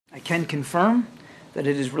can confirm that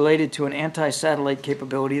it is related to an anti-satellite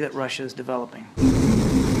capability that Russia is developing.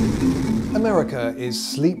 America is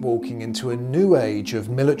sleepwalking into a new age of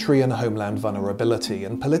military and homeland vulnerability,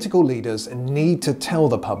 and political leaders need to tell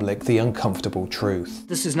the public the uncomfortable truth.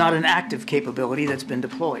 This is not an active capability that's been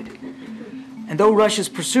deployed. And though Russia's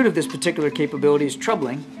pursuit of this particular capability is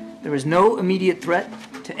troubling, there is no immediate threat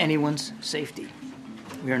to anyone's safety.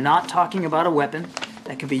 We are not talking about a weapon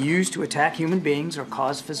that can be used to attack human beings or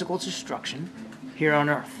cause physical destruction here on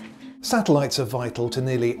Earth. Satellites are vital to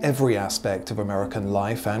nearly every aspect of American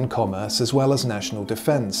life and commerce, as well as national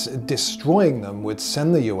defense. Destroying them would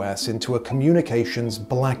send the US into a communications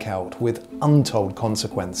blackout with untold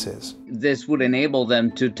consequences. This would enable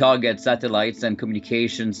them to target satellites and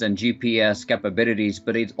communications and GPS capabilities,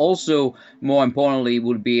 but it also, more importantly,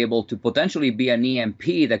 would be able to potentially be an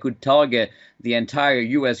EMP that could target the entire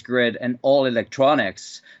US grid and all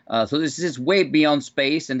electronics. So this is way beyond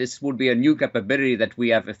space, and this would be a new capability that we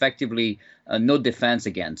have effectively no defense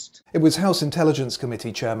against. It was House Intelligence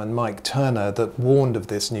Committee Chairman Mike Turner that warned of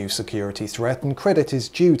this new security threat, and credit is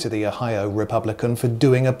due to the Ohio Republican for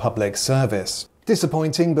doing a public service.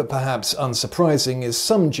 Disappointing, but perhaps unsurprising, is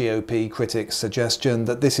some GOP critics' suggestion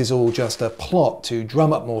that this is all just a plot to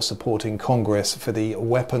drum up more support in Congress for the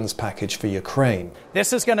weapons package for Ukraine.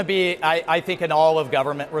 This is going to be, I think, an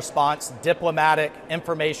all-of-government response, diplomatic,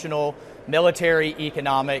 informational, military,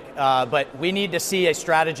 economic, but we need to see a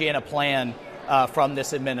strategy and a plan from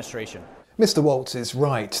this administration. Mr. Waltz is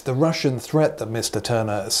right. The Russian threat that Mr.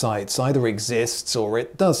 Turner cites either exists or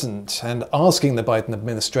it doesn't, and asking the Biden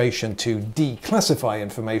administration to declassify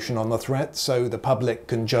information on the threat so the public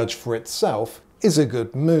can judge for itself is a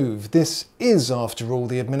good move. This is, after all,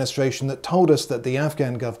 the administration that told us that the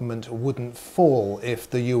Afghan government wouldn't fall if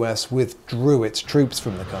the US withdrew its troops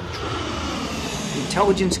from the country. The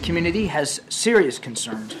intelligence community has serious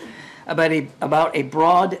concerns about a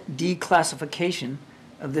broad declassification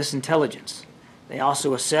of this intelligence. They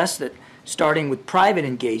also assess that starting with private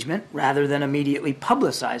engagement rather than immediately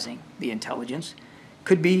publicizing the intelligence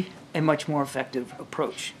could be a much more effective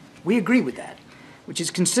approach. We agree with that, which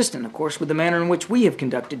is consistent, of course, with the manner in which we have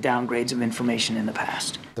conducted downgrades of information in the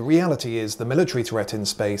past. The reality is the military threat in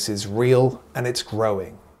space is real and it's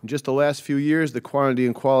growing. In just the last few years, the quantity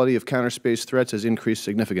and quality of counter-space threats has increased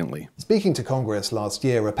significantly. Speaking to Congress last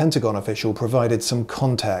year, a Pentagon official provided some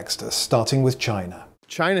context, starting with China.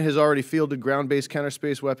 China has already fielded ground-based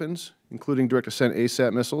counter-space weapons, including direct-ascent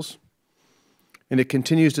ASAT missiles, and it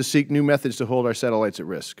continues to seek new methods to hold our satellites at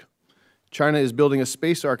risk. China is building a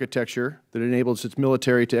space architecture that enables its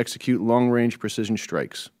military to execute long-range precision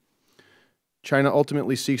strikes. China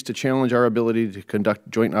ultimately seeks to challenge our ability to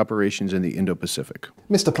conduct joint operations in the Indo-Pacific.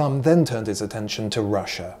 Mr. Plum then turned his attention to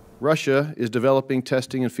Russia. Russia is developing,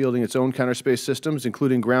 testing, and fielding its own counter-space systems,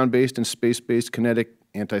 including ground-based and space-based kinetic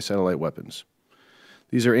anti-satellite weapons.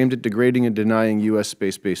 These are aimed at degrading and denying U.S.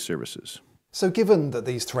 space-based services. So given that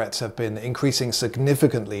these threats have been increasing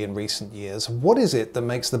significantly in recent years, what is it that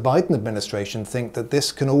makes the Biden administration think that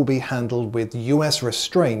this can all be handled with U.S.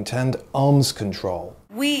 restraint and arms control?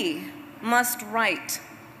 We must write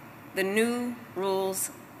the new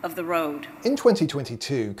rules of the road. In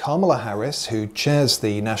 2022, Kamala Harris, who chairs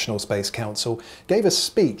the National Space Council, gave a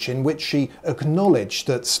speech in which she acknowledged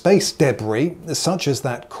that space debris, such as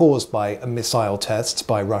that caused by missile tests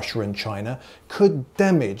by Russia and China, could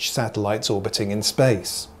damage satellites orbiting in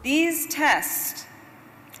space. These tests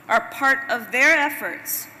are part of their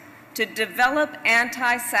efforts to develop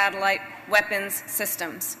anti-satellite weapons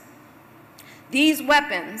systems. These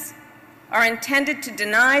weapons are intended to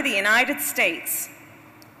deny the United States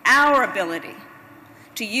our ability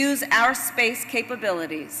to use our space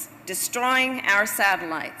capabilities, destroying our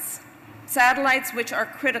satellites which are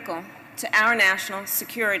critical to our national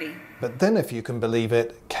security. But then, if you can believe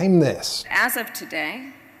it, came this. As of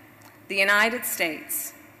today, the United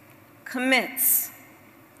States commits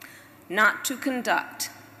not to conduct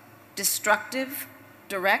destructive,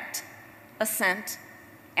 direct ascent,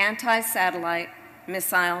 anti-satellite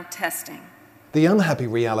missile testing. The unhappy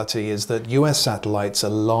reality is that US satellites are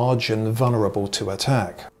large and vulnerable to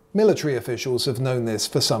attack. Military officials have known this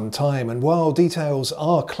for some time, and while details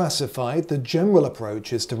are classified, the general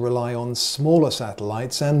approach is to rely on smaller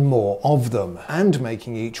satellites and more of them, and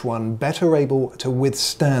making each one better able to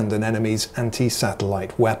withstand an enemy's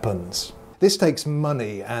anti-satellite weapons. This takes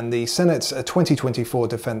money, and the Senate's 2024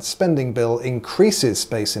 defense spending bill increases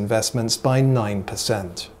space investments by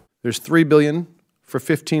 9%. There's $3 billion for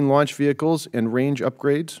 15 launch vehicles and range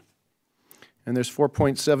upgrades, and there's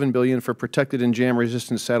 $4.7 billion for protected and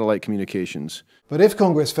jam-resistant satellite communications. But if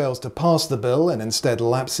Congress fails to pass the bill and instead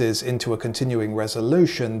lapses into a continuing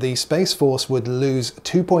resolution, the Space Force would lose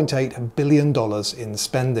 $2.8 billion in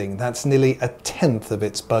spending. That's nearly a tenth of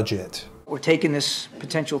its budget. We're taking this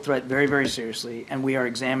potential threat very, very seriously, and we are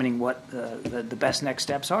examining what the best next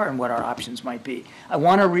steps are and what our options might be. I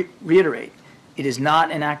want to reiterate, it is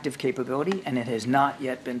not an active capability, and it has not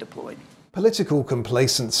yet been deployed. Political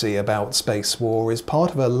complacency about space war is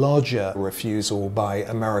part of a larger refusal by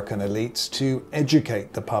American elites to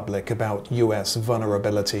educate the public about US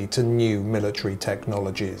vulnerability to new military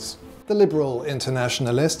technologies. The liberal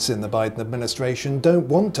internationalists in the Biden administration don't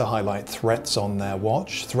want to highlight threats on their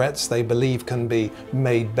watch, threats they believe can be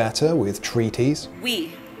made better with treaties.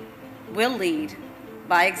 We will lead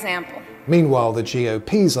by example. Meanwhile, the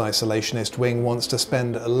GOP's isolationist wing wants to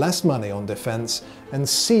spend less money on defense and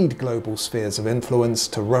cede global spheres of influence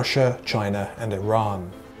to Russia, China, and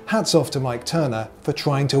Iran. Hats off to Mike Turner for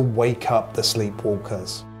trying to wake up the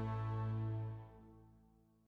sleepwalkers.